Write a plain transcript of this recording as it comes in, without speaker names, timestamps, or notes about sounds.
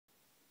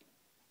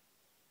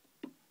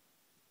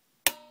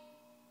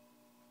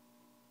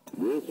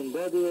Station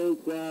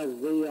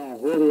WHA,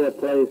 Whittier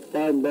Place,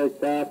 Spartanburg,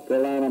 South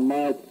Carolina,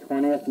 March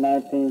 20th,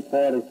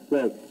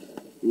 1946.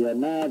 You're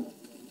now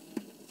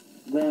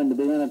going to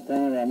be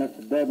entertained by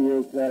Mr.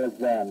 W.H.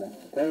 Alexander.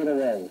 Take it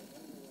away.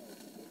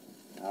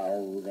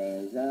 Oh,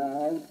 there's a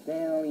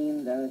hotel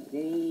in the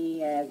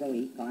city as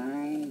we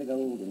climb the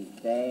golden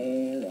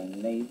stair,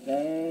 and they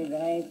say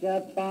it's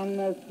up on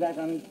the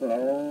second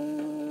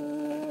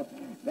floor.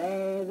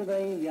 There's a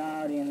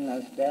graveyard in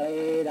the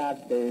cellar,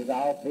 doctor's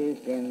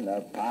office in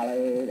the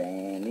parlor,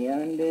 and the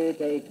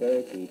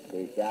undertaker keeps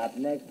his shop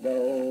next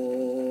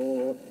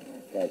door.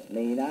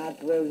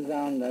 Touch-me-not was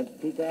on the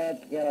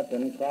teacup,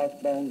 skeleton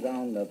crossbones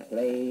on the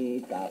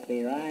plate,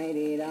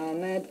 copyrighted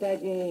on that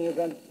turkey you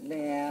can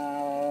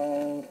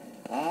smell.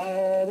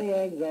 All the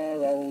eggs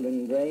are old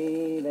and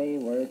gray, they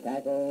were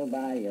tackled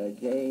by a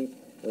jay,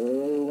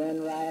 who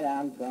went right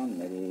out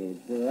committed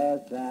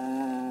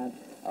suicide.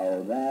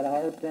 Oh, that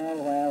hotel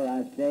where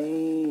I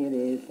stay, it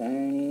is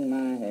turning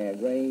my hair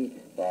gray,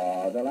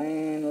 for the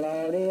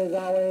landlord is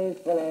always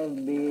full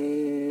of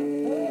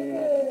beer.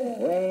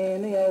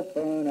 When they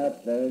open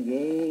up the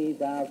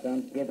gates, I'll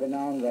come skipping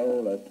on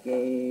roller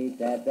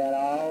skates at that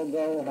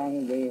all-go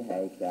hungry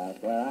hash house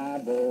where I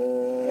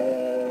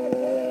board.